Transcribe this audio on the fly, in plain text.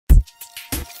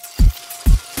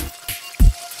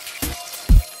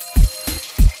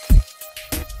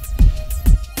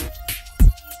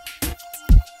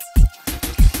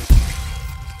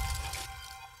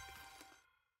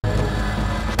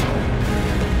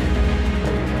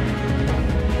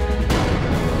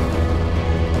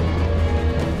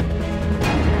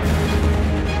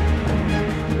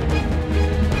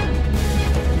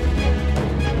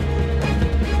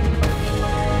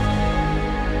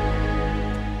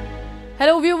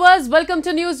Hello viewers, welcome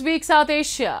to Newsweek South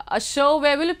Asia, a show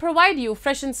where we will provide you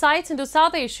fresh insights into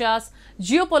South Asia's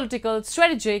geopolitical,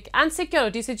 strategic and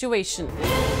security situation.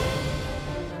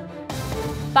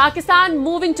 Pakistan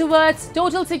moving towards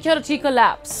total security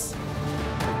collapse.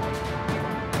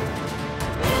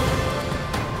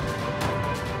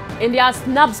 India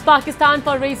snubs Pakistan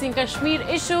for raising Kashmir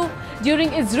issue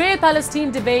during Israel-Palestine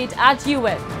debate at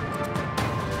UN.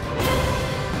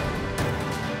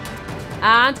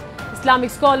 And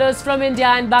Islamic scholars from India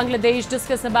and Bangladesh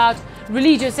discuss about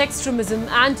religious extremism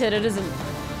and terrorism.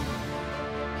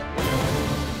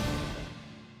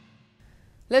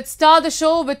 Let's start the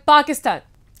show with Pakistan,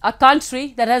 a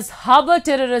country that has harbored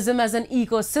terrorism as an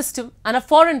ecosystem and a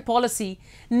foreign policy,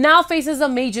 now faces a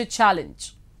major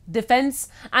challenge. Defense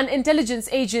and intelligence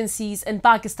agencies in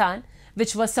Pakistan,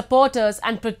 which were supporters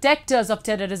and protectors of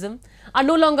terrorism, are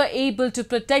no longer able to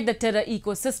protect the terror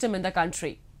ecosystem in the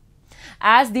country,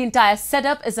 as the entire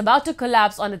setup is about to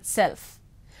collapse on itself.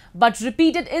 But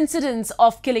repeated incidents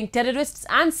of killing terrorists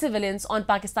and civilians on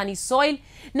Pakistani soil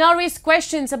now raise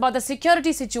questions about the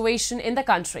security situation in the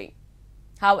country.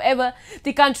 However,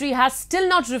 the country has still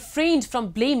not refrained from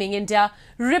blaming India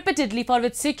repeatedly for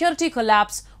its security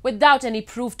collapse without any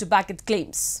proof to back its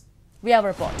claims. We have a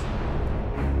report.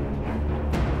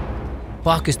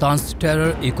 Pakistan's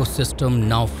terror ecosystem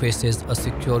now faces a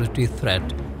security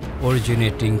threat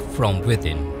originating from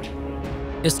within.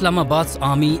 Islamabad's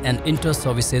Army and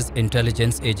Inter-Services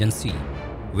Intelligence Agency,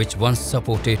 which once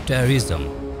supported terrorism,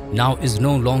 now is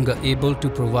no longer able to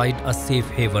provide a safe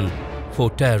haven for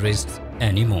terrorists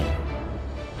anymore.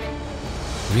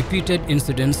 Repeated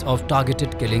incidents of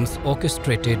targeted killings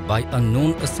orchestrated by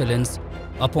unknown assailants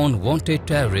upon wanted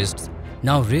terrorists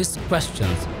now raise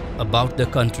questions about the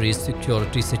country's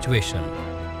security situation.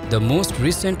 The most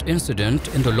recent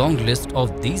incident in the long list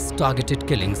of these targeted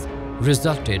killings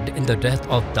resulted in the death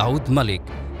of Dawood Malik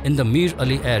in the Mir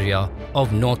Ali area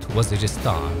of North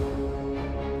Waziristan.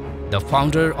 The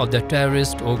founder of the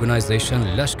terrorist organization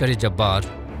Lashkar-e-Jabbar,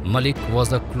 Malik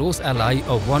was a close ally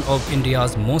of one of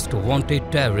India's most wanted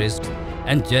terrorists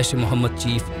and Jaish-e-Mohammed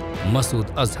chief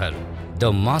Masood Azhar,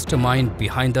 the mastermind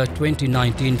behind the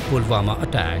 2019 Pulwama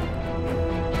attack.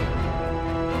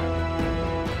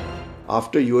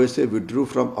 After USA withdrew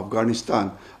from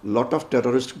Afghanistan, a lot of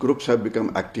terrorist groups have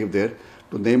become active there.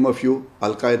 To name a few,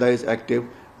 Al-Qaeda is active,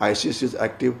 ISIS is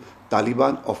active,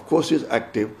 Taliban of course is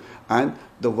active, and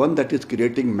the one that is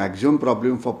creating maximum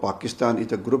problem for Pakistan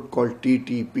is a group called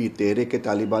TTP,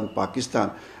 Tehreek-e-Taliban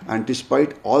Pakistan, and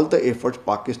despite all the efforts,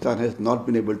 Pakistan has not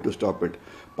been able to stop it.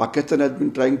 Pakistan has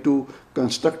been trying to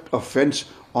construct a fence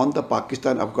on the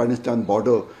Pakistan-Afghanistan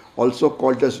border, also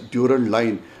called as Durand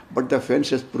Line, but the fence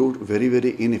has proved very,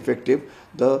 very ineffective.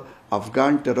 The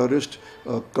Afghan terrorists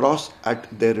cross at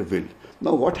their will.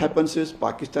 Now what happens is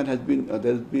Pakistan has been,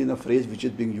 there has been a phrase which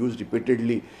is being used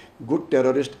repeatedly, good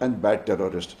terrorist and bad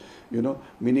terrorist,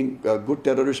 meaning good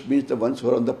terrorist means the ones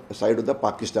who are on the side of the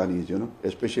Pakistanis,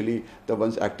 especially the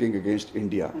ones acting against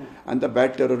India. And the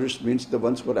bad terrorist means the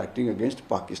ones who are acting against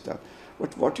Pakistan.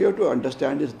 But what you have to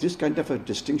understand is this kind of a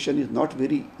distinction is not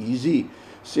very easy,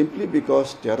 simply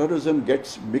because terrorism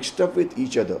gets mixed up with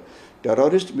each other.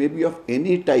 Terrorists may be of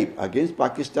any type against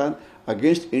Pakistan,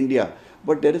 against India,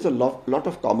 but there is a lot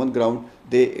of common ground.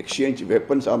 They exchange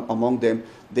weapons among them.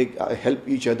 They help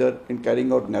each other in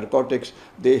carrying out narcotics.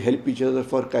 They help each other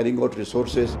for carrying out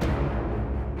resources.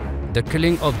 The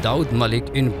killing of Dawood Malik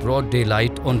in broad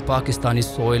daylight on Pakistani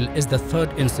soil is the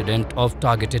third incident of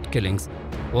targeted killings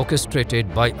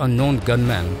orchestrated by unknown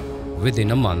gunmen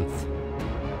within a month.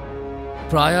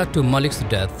 Prior to Malik's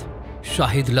death,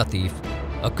 Shahid Latif,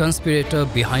 a conspirator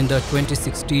behind the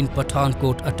 2016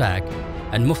 Pathankot attack,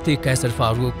 and Mufti Kaisar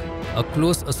Farooq, a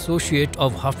close associate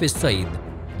of Hafiz Saeed,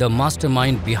 the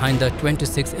mastermind behind the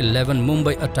 26/11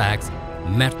 Mumbai attacks,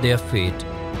 met their fate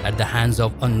at the hands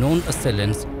of unknown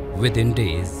assailants within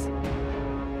days.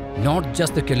 Not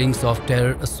just the killings of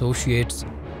terror associates,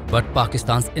 but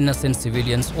Pakistan's innocent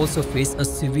civilians also face a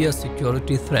severe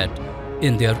security threat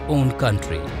in their own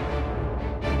country.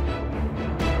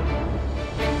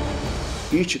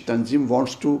 Each Tanzim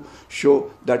wants to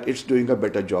show that it's doing a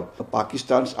better job.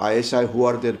 Pakistan's ISI, who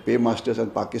are their paymasters,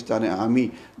 and Pakistani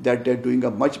army, that they're doing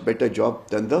a much better job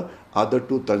than the other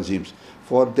two Tanzims.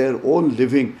 For their own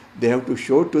living, they have to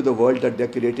show to the world that they're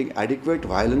creating adequate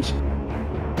violence.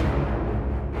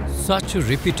 Such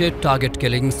repeated target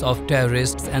killings of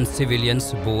terrorists and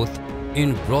civilians both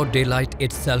in broad daylight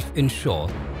itself ensure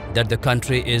that the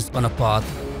country is on a path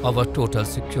of a total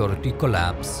security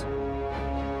collapse.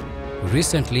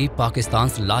 Recently,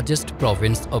 Pakistan's largest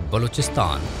province of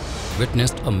Balochistan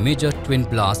witnessed a major twin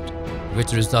blast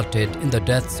which resulted in the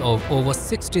deaths of over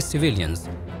 60 civilians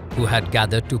who had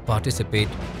gathered to participate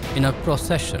in a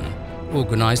procession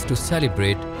organized to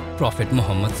celebrate Prophet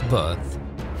Muhammad's birth.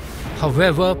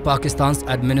 However, Pakistan's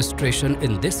administration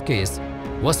in this case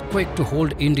was quick to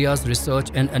hold India's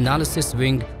research and analysis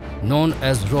wing, known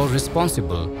as RAW,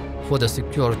 responsible for the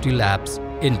security lapse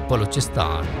in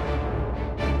Balochistan.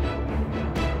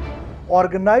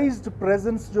 Organised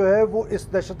presence जो है वो इस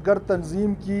दहशतगर्द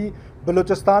तंजीम की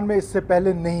बलूचिस्तान में इससे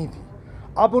पहले नहीं थी।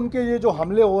 अब उनके ये जो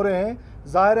हमले हो रहे हैं,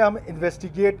 ज़ाहिर है हम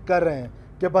इन्वेस्टिगेट कर रहे हैं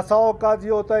कि बसा औकात ये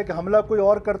होता है कि हमला कोई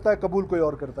और करता है, कबूल कोई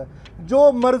और करता है।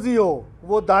 जो मर्जी हो,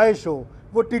 वो दाइश हो,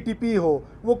 वो टीटीपी हो,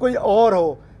 वो कोई और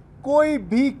हो, कोई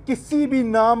भी किसी भी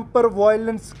नाम पर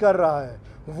वायलेंस कर रहा है,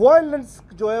 वायलेंस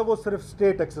जो है वो सिर्फ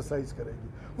स्टेट एक्सरसाइज करेगी।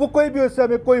 वो कोई भी, उससे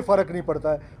हमें कोई फ़र्क नहीं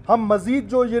पड़ता है। हम मज़ीद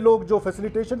जो ये लोग जो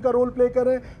फैसिलिटेशन का रोल प्ले कर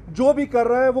रहे हैं, जो भी कर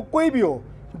रहा है, वो कोई भी हो,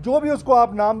 जो भी उसको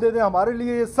आप नाम दे दें, हमारे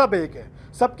लिए ये सब एक है,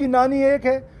 सबकी नानी एक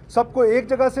है, सबको एक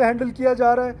जगह से हैंडल किया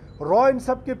जा रहा है। रॉ इन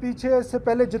सब के पीछे इससे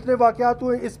पहले जितने वाक़यात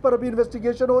हुए, इस पर अभी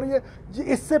इन्वेस्टिगेशन हो रही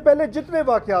है। इससे पहले जितने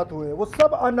वाक़यात हुए वो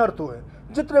सब अनर्थ हुए,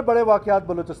 जितने बड़े वाक़यात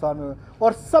बलूचिस्तान में हुए,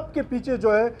 और सब के पीछे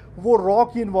जो है वो रॉ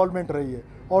की इन्वॉल्वमेंट रही है।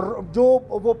 और जो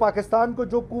वो पाकिस्तान को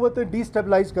जो कुव्वतें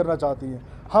डिस्टेबलाइज करना चाहती हैं,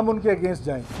 हम उनके अगेंस्ट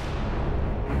जाएंगे।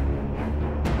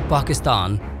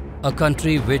 Pakistan, a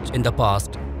country which in the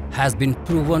past has been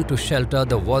proven to shelter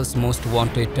the world's most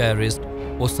wanted terrorist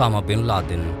Osama bin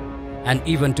Laden, and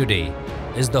even today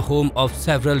is the home of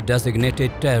several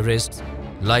designated terrorists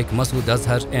like Masood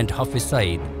Azhar and Hafiz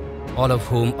Saeed, all of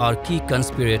whom are key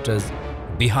conspirators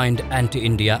behind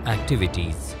anti-India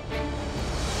activities.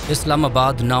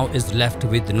 Islamabad now is left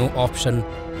with no option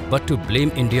but to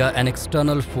blame India and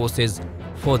external forces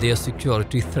for their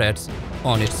security threats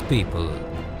on its people.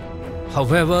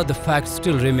 However, the fact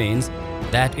still remains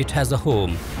that it has a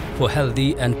home for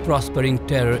healthy and prospering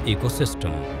terror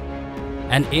ecosystem.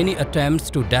 And any attempts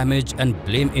to damage and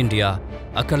blame India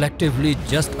are collectively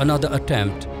just another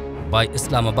attempt by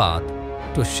Islamabad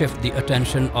to shift the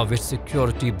attention of its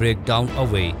security breakdown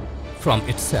away from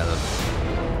itself.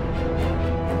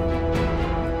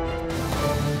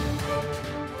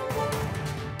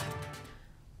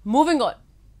 Moving on.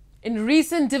 In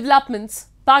recent developments,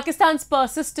 Pakistan's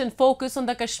persistent focus on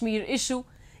the Kashmir issue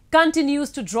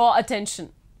continues to draw attention.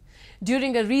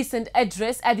 During a recent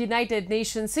address at the United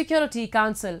Nations Security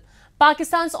Council,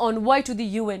 Pakistan's envoy to the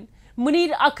UN,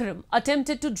 Munir Akram,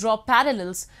 attempted to draw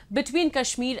parallels between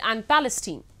Kashmir and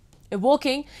Palestine,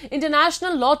 evoking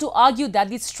international law to argue that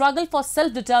the struggle for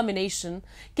self-determination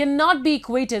cannot be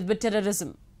equated with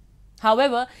terrorism.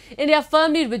 However, India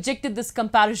firmly rejected this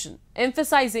comparison,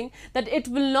 emphasizing that it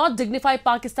will not dignify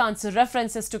Pakistan's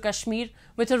references to Kashmir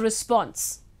with a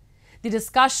response. The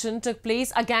discussion took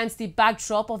place against the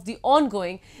backdrop of the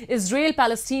ongoing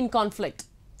Israel-Palestine conflict,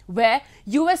 where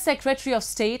US Secretary of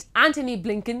State Antony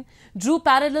Blinken drew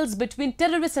parallels between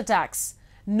terrorist attacks,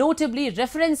 notably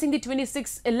referencing the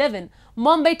 26/11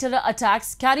 Mumbai terror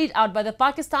attacks carried out by the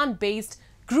Pakistan-based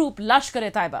group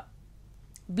Lashkar-e-Taiba.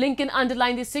 Blinken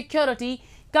underlined the Security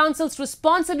Council's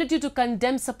responsibility to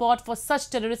condemn support for such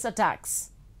terrorist attacks.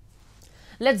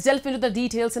 Let's delve into the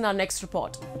details in our next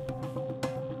report.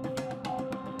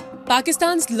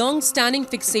 Pakistan's long-standing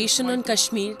fixation on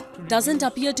Kashmir doesn't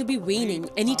appear to be waning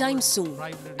anytime soon,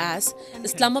 as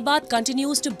Islamabad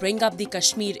continues to bring up the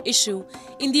Kashmir issue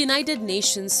in the United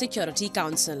Nations Security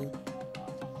Council.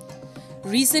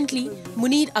 Recently,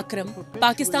 Munir Akram,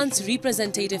 Pakistan's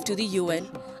representative to the UN,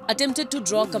 attempted to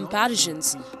draw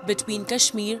comparisons between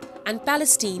Kashmir and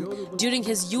Palestine during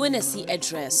his UNSC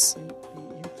address.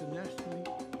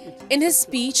 In his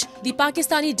speech, the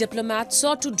Pakistani diplomat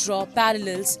sought to draw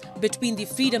parallels between the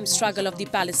freedom struggle of the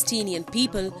Palestinian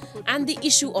people and the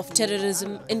issue of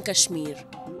terrorism in Kashmir.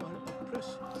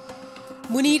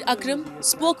 Munir Akram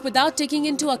spoke without taking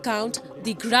into account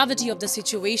the gravity of the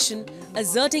situation,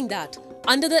 asserting that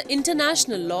under the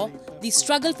international law, the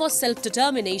struggle for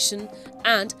self-determination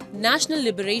and national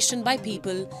liberation by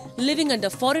people living under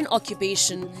foreign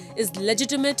occupation is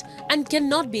legitimate and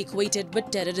cannot be equated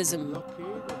with terrorism.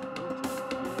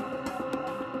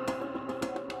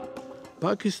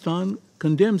 Pakistan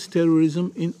condemns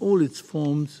terrorism in all its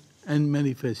forms and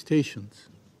manifestations.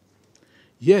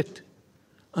 Yet,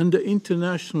 under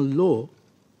international law,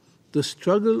 the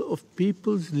struggle of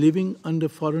peoples living under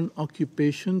foreign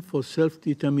occupation for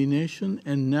self-determination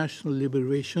and national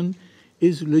liberation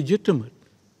is legitimate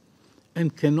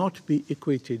and cannot be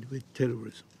equated with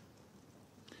terrorism.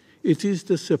 It is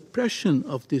the suppression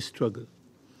of this struggle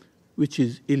which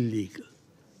is illegal.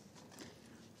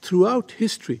 Throughout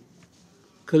history,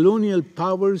 colonial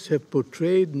powers have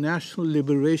portrayed national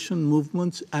liberation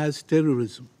movements as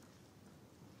terrorism.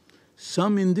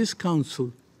 Some in this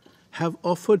council have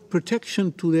offered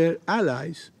protection to their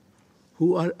allies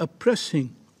who are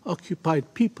oppressing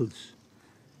occupied peoples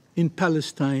in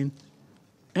Palestine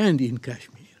and in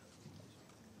Kashmir.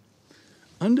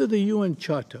 Under the UN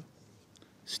Charter,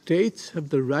 states have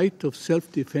the right of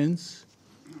self-defense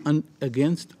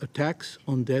against attacks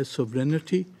on their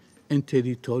sovereignty and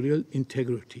territorial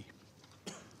integrity.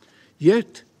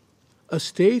 Yet, a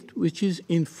state which is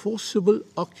in forcible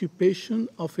occupation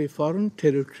of a foreign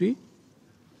territory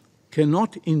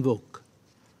cannot invoke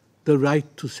the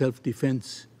right to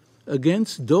self-defense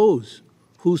against those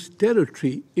whose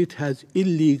territory it has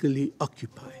illegally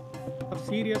occupied. Of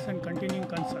serious and continuing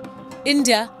concern.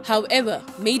 India, however,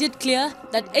 made it clear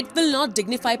that it will not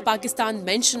dignify Pakistan's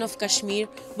mention of Kashmir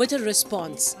with a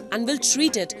response and will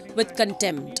treat it with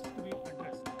contempt.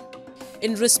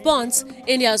 In response,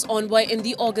 India's envoy in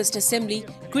the August Assembly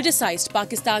criticized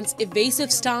Pakistan's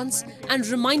evasive stance and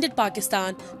reminded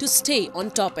Pakistan to stay on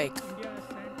topic.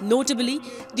 Notably,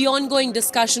 the ongoing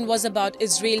discussion was about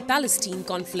Israel-Palestine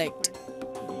conflict.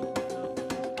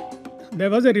 There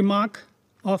was a remark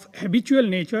of habitual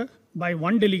nature by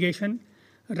one delegation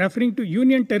referring to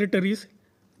union territories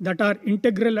that are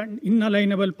integral and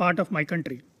inalienable part of my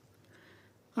country.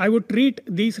 I would treat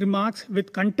these remarks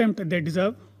with contempt they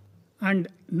deserve and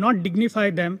not dignify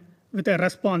them with a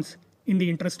response in the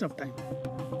interest of time.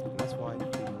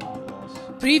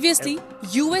 Previously,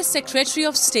 US Secretary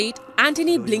of State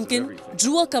Antony Blinken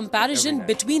drew a comparison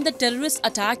between the terrorist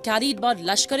attack carried by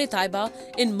Lashkar-e-Taiba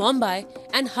in Mumbai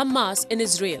and Hamas in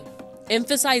Israel,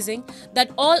 emphasizing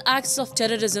that all acts of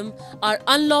terrorism are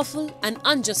unlawful and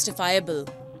unjustifiable.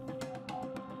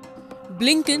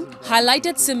 Blinken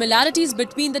highlighted similarities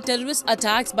between the terrorist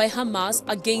attacks by Hamas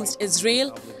against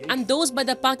Israel and those by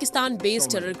the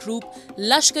Pakistan-based terror group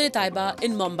Lashkar-e-Taiba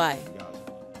in Mumbai.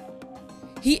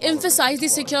 He emphasized the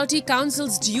Security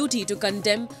Council's duty to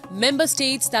condemn member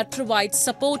states that provide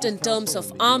support in terms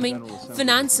of arming,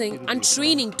 financing and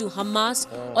training to Hamas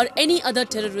or any other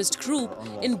terrorist group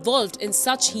involved in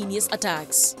such heinous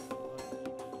attacks.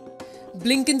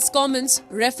 Blinken's comments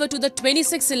refer to the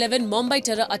 26/11 Mumbai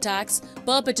terror attacks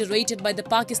perpetrated by the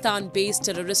Pakistan-based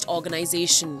terrorist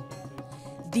organization.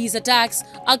 These attacks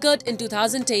occurred in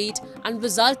 2008 and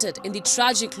resulted in the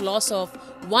tragic loss of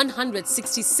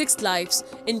 166 lives,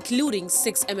 including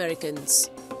 6 Americans.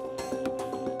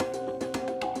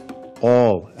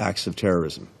 All acts of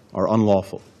terrorism are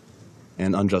unlawful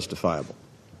and unjustifiable.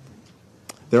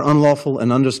 They're unlawful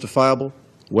and unjustifiable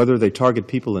whether they target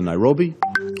people in Nairobi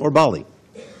or Bali,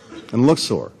 in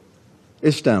Luxor,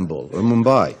 Istanbul or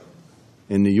Mumbai,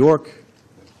 in New York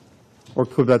or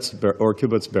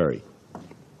Kibbutz Berry.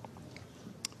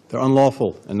 They're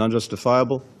unlawful and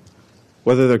unjustifiable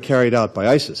whether they're carried out by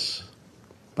ISIS,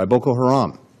 by Boko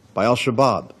Haram, by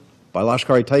Al-Shabaab, by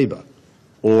Lashkar-e-Taiba,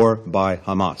 or by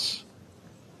Hamas.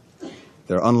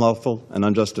 They're unlawful and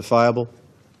unjustifiable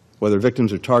whether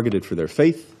victims are targeted for their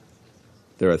faith,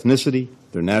 their ethnicity,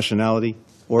 their nationality,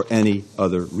 or any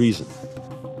other reason.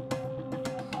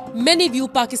 Many view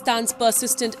Pakistan's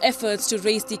persistent efforts to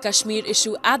raise the Kashmir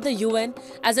issue at the UN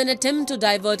as an attempt to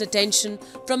divert attention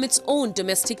from its own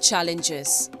domestic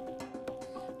challenges.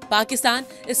 Pakistan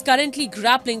is currently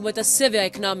grappling with a severe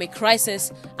economic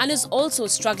crisis and is also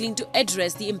struggling to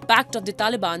address the impact of the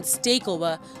Taliban's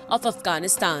takeover of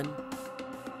Afghanistan.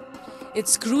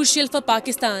 It's crucial for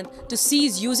Pakistan to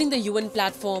cease using the UN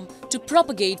platform to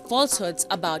propagate falsehoods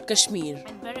about Kashmir.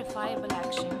 And verifiable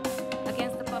action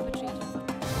against the perpetrators.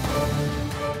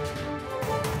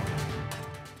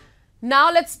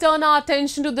 Now let's turn our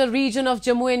attention to the region of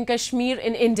Jammu and Kashmir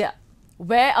in India,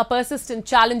 where a persistent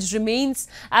challenge remains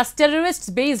as terrorists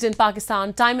based in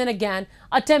Pakistan time and again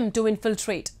attempt to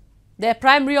infiltrate. Their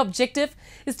primary objective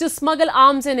is to smuggle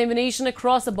arms and ammunition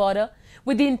across the border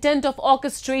with the intent of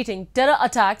orchestrating terror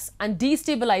attacks and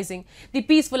destabilizing the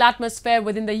peaceful atmosphere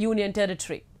within the Union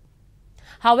territory.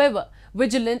 However,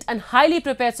 vigilant and highly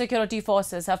prepared security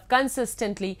forces have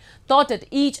consistently thwarted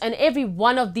each and every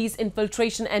one of these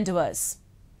infiltration endeavors.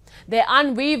 Their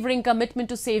unwavering commitment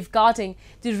to safeguarding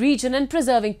the region and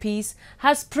preserving peace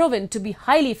has proven to be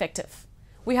highly effective.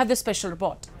 We have this special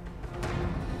report.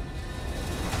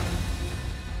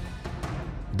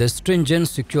 The stringent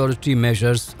security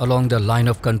measures along the line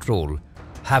of control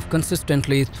have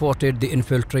consistently thwarted the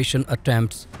infiltration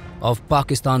attempts of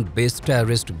Pakistan-based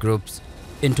terrorist groups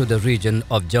into the region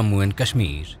of Jammu and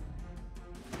Kashmir.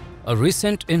 A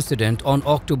recent incident on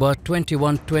October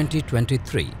 21,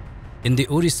 2023 in the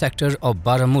Uri sector of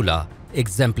Baramulla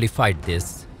exemplified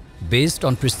this. based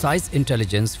on precise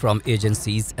intelligence from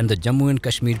agencies and the Jammu and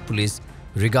Kashmir Police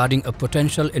regarding a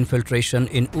potential infiltration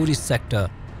in Uri sector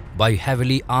by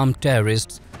heavily armed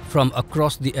terrorists from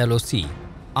across the LOC.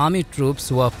 Army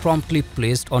troops were promptly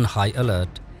placed on high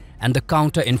alert and the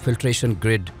counter-infiltration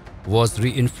grid was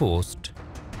reinforced.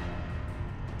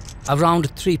 Around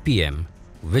 3 p.m.,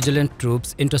 vigilant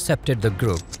troops intercepted the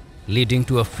group, leading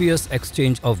to a fierce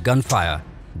exchange of gunfire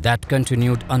that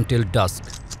continued until dusk,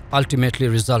 ultimately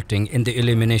resulting in the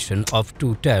elimination of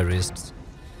 2 terrorists.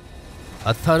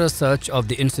 A thorough search of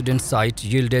the incident site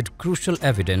yielded crucial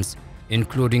evidence,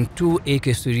 including 2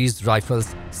 AK series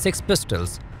rifles, 6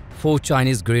 pistols, 4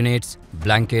 Chinese grenades,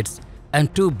 blankets,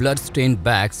 and 2 blood-stained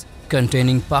bags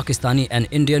containing Pakistani and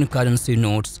Indian currency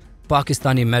notes,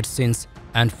 Pakistani medicines,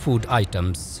 and food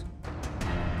items.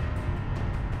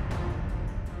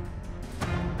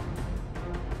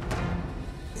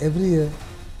 Every year,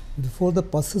 before the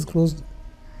passes close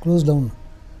down,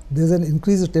 there's an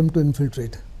increased attempt to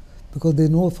infiltrate, because they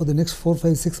know for the next 4,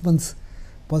 5, 6 months,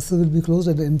 passes will be closed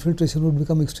and the infiltration would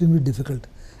become extremely difficult,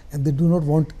 and they do not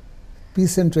want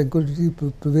peace and tranquility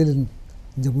to prevail in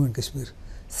Jammu and Kashmir.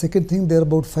 Second thing, there are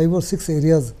about 5 or 6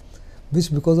 areas which,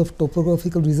 because of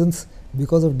topographical reasons,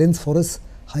 because of dense forests,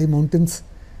 high mountains,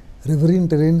 riverine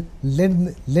terrain,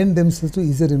 lend themselves to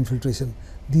easier infiltration.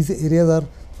 These areas are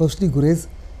firstly Gurez,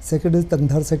 second is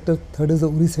Tangdhar sector, third is the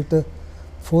Uri sector,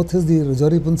 fourth is the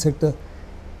Rajouri-Pund sector,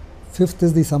 fifth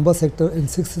is the Samba sector, and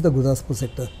sixth is the Gurdaspur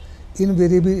sector.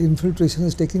 Invariably, infiltration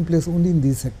is taking place only in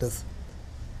these sectors.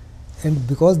 And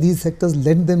because these sectors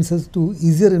lend themselves to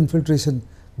easier infiltration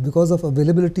because of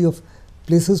availability of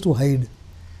places to hide,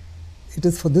 it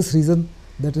is for this reason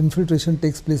that infiltration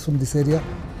takes place from this area.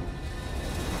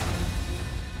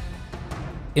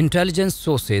 Intelligence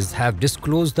sources have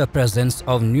disclosed the presence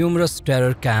of numerous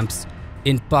terror camps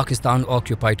in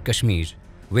Pakistan-occupied Kashmir,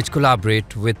 which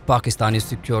collaborate with Pakistani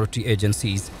security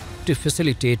agencies to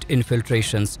facilitate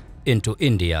infiltrations into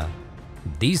India.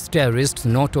 These terrorists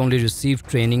not only receive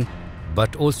training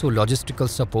but also logistical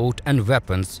support and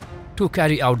weapons to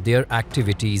carry out their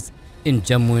activities in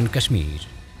Jammu and Kashmir.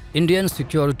 Indian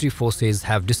security forces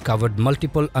have discovered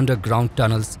multiple underground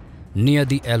tunnels near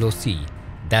the LOC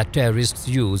that terrorists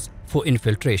use for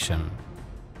infiltration.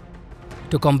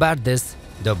 To combat this,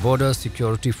 the Border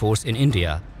Security Force in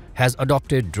India has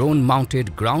adopted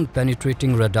drone-mounted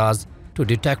ground-penetrating radars to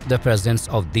detect the presence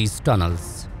of these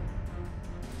tunnels.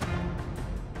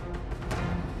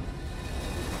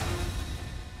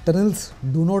 Tunnels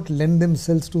do not lend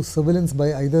themselves to surveillance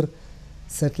by either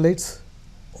satellites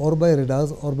or by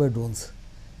radars or by drones.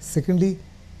 Secondly,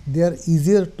 they are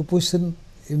easier to push in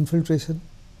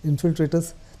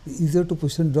infiltrators, easier to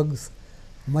push in drugs,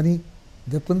 money,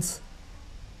 weapons,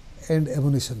 and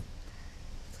ammunition.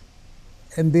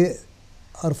 And they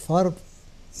are far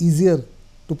easier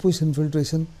to push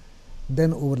infiltration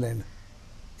than overland.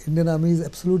 Indian Army is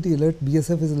absolutely alert,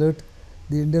 BSF is alert,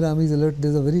 the Indian Army is alert.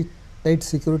 There is a very tight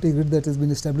security grid that has been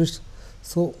established.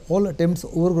 So all attempts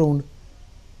overground,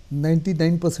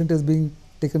 99% is being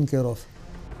taken care of.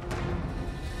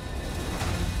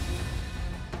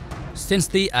 Since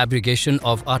the abrogation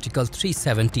of Article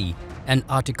 370 and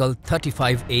Article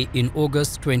 35A in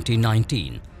August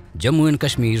 2019, Jammu and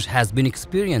Kashmir has been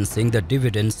experiencing the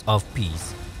dividends of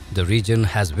peace. The region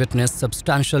has witnessed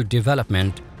substantial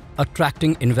development,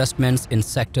 attracting investments in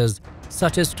sectors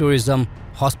such as tourism,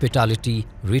 hospitality,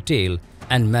 retail,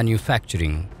 and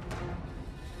manufacturing.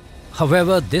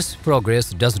 However, this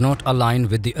progress does not align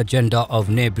with the agenda of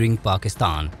neighboring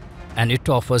Pakistan, and it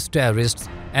offers terrorists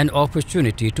an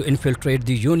opportunity to infiltrate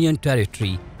the Union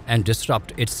territory and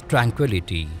disrupt its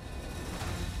tranquility.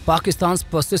 Pakistan's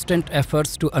persistent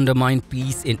efforts to undermine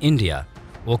peace in India,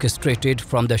 orchestrated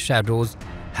from the shadows,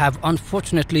 have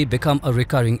unfortunately become a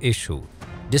recurring issue.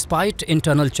 Despite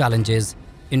internal challenges,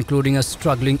 including a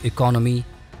struggling economy,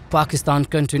 Pakistan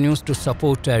continues to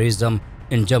support terrorism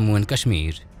in Jammu and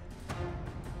Kashmir.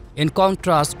 In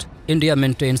contrast, India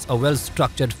maintains a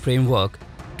well-structured framework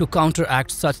to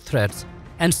counteract such threats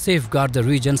and safeguard the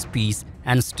region's peace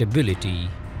and stability.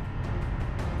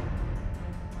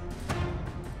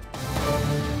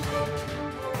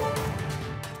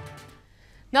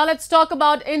 Now let's talk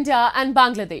about India and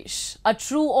Bangladesh, a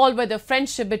true all-weather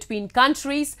friendship between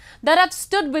countries that have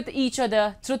stood with each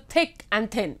other through thick and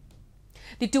thin.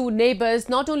 The two neighbours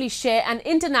not only share an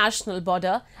international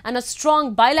border and a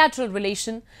strong bilateral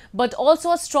relation, but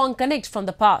also a strong connect from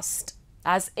the past,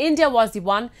 as India was the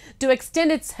one to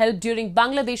extend its help during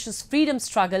Bangladesh's freedom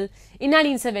struggle in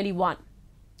 1971.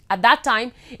 At that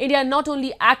time, India not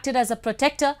only acted as a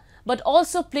protector, but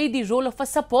also played the role of a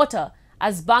supporter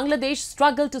as Bangladesh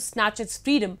struggled to snatch its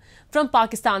freedom from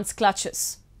Pakistan's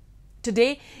clutches.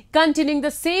 Today, continuing the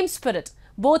same spirit,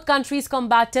 both countries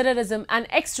combat terrorism and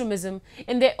extremism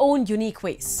in their own unique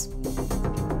ways.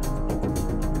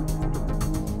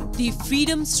 The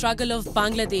freedom struggle of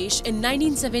Bangladesh in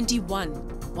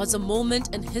 1971 was a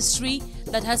moment in history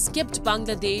that has kept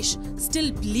Bangladesh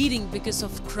still bleeding because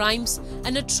of crimes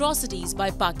and atrocities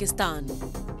by Pakistan.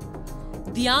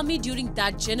 The army during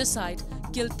that genocide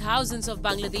killed thousands of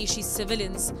Bangladeshi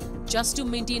civilians just to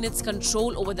maintain its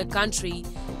control over the country,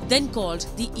 then called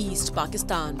the East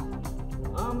Pakistan.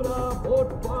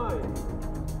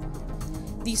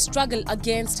 The struggle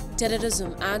against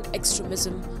terrorism and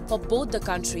extremism for both the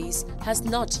countries has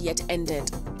not yet ended.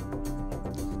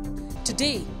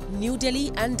 Today, New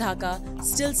Delhi and Dhaka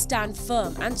still stand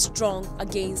firm and strong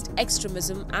against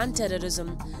extremism and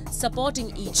terrorism,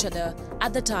 supporting each other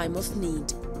at the time of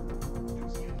need.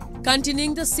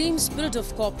 Continuing the same spirit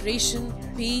of cooperation,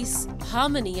 peace,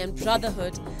 harmony and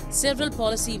brotherhood, several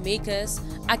policy makers,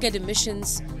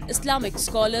 academicians, Islamic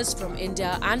scholars from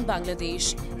India and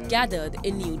Bangladesh gathered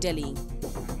in New Delhi.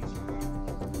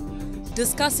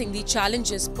 Discussing the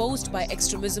challenges posed by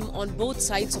extremism on both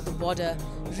sides of the border,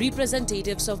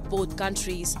 representatives of both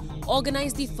countries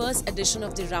organized the first edition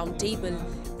of the Roundtable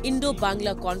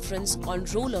Indo-Bangla Conference on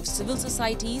role of civil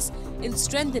societies in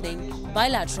strengthening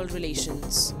bilateral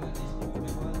relations.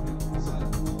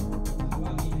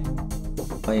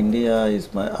 India is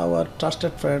our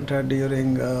trusted friend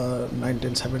during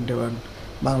 1971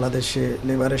 Bangladeshi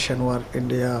Liberation War.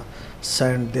 India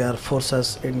sent their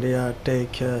forces. India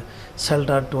take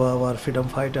shelter to our freedom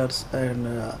fighters, and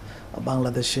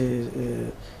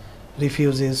Bangladeshi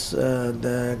refugees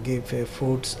they give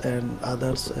foods and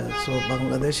others. So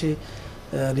Bangladeshi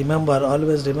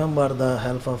always remember the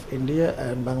help of India,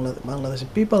 and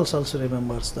Bangladeshi peoples also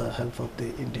remembers the help of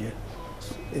the India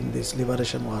in this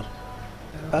liberation war.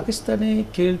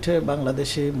 Pakistani killed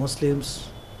Bangladeshi Muslims,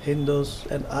 Hindus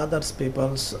and other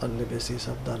peoples on the basis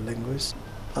of the language.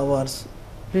 Our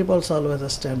peoples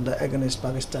always stand against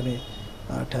Pakistani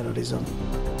terrorism.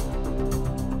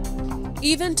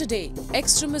 Even today,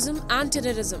 extremism and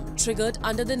terrorism triggered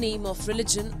under the name of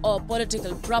religion or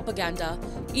political propaganda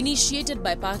initiated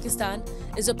by Pakistan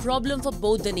is a problem for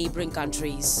both the neighboring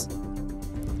countries.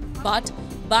 But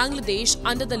Bangladesh,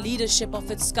 under the leadership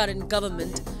of its current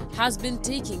government, has been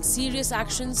taking serious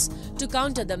actions to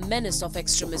counter the menace of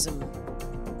extremism.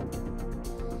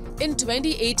 In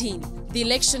 2018, the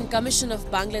Election Commission of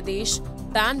Bangladesh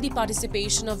banned the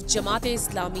participation of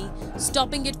Jamaat-e-Islami,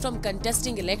 stopping it from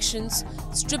contesting elections,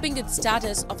 stripping its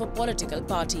status of a political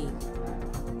party.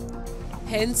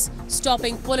 Hence,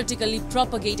 stopping politically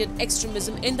propagated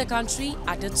extremism in the country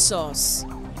at its source.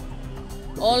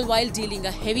 All while dealing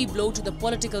a heavy blow to the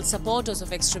political supporters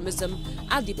of extremism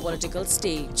at the political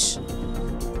stage.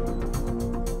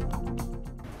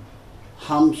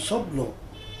 हम सब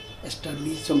लोग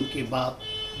extremism के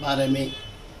बारे में,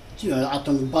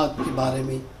 आतंकवाद के बारे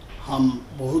में हम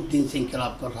बहुत दिन से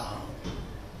इंकलाब कर रहा हूँ.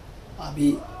 अभी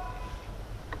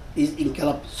इस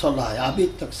इंकलाब चल रहा है, अभी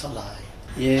तक चल रहा है.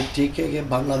 ये ठीक है कि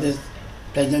बांग्लादेश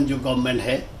प्रेजेंट जो गवर्नमेंट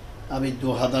है, अभी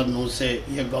 2009 से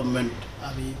ये गवर्नमेंट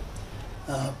अभी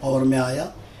पावर में आया.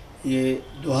 ये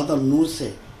 2009 से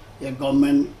ये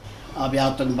गवर्नमेंट अभी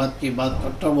आतंकवाद की बात,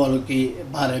 कट्टरवालों के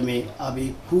बारे में अभी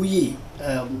कोई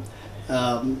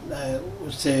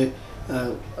उससे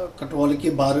कट्टरवालों के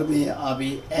बारे में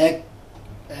अभी एक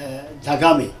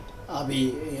जगह में अभी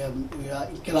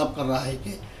इंकलाब कर रहा है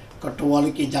कि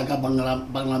कट्टरवालों की जगह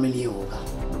बांग्ला में नहीं होगा.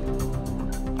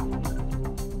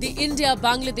 The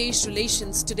India-Bangladesh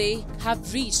relations today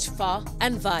have reached far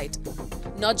and wide.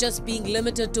 Not just being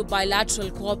limited to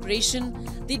bilateral cooperation,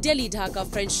 the Delhi-Dhaka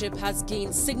friendship has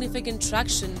gained significant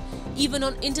traction even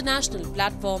on international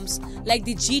platforms like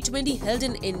the G20 held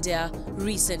in India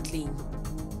recently.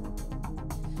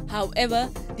 However,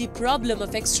 the problem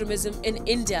of extremism in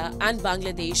India and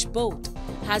Bangladesh both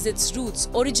has its roots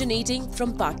originating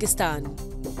from Pakistan.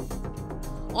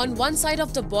 On one side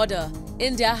of the border,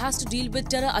 India has to deal with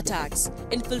terror attacks,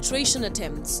 infiltration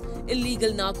attempts,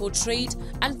 illegal narco trade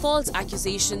and false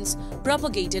accusations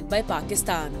propagated by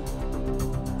Pakistan.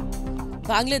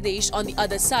 Bangladesh, on the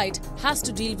other side, has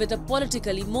to deal with the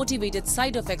politically motivated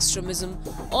side of extremism,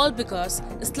 all because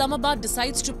Islamabad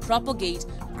decides to propagate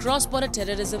cross-border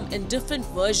terrorism in different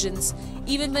versions,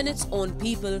 even when its own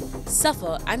people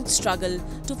suffer and struggle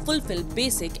to fulfill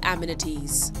basic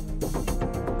amenities.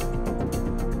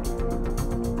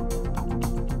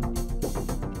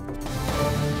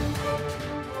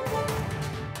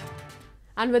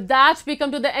 And with that, we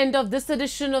come to the end of this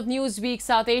edition of Newsweek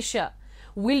South Asia.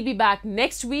 We'll be back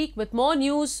next week with more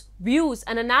news, views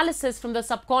and analysis from the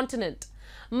subcontinent.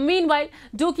 Meanwhile,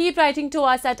 do keep writing to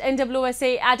us at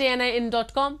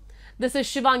nwsa@anin.com. This is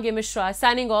Shivangi Mishra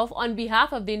signing off on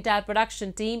behalf of the entire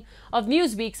production team of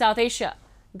Newsweek South Asia.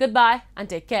 Goodbye and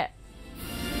take care.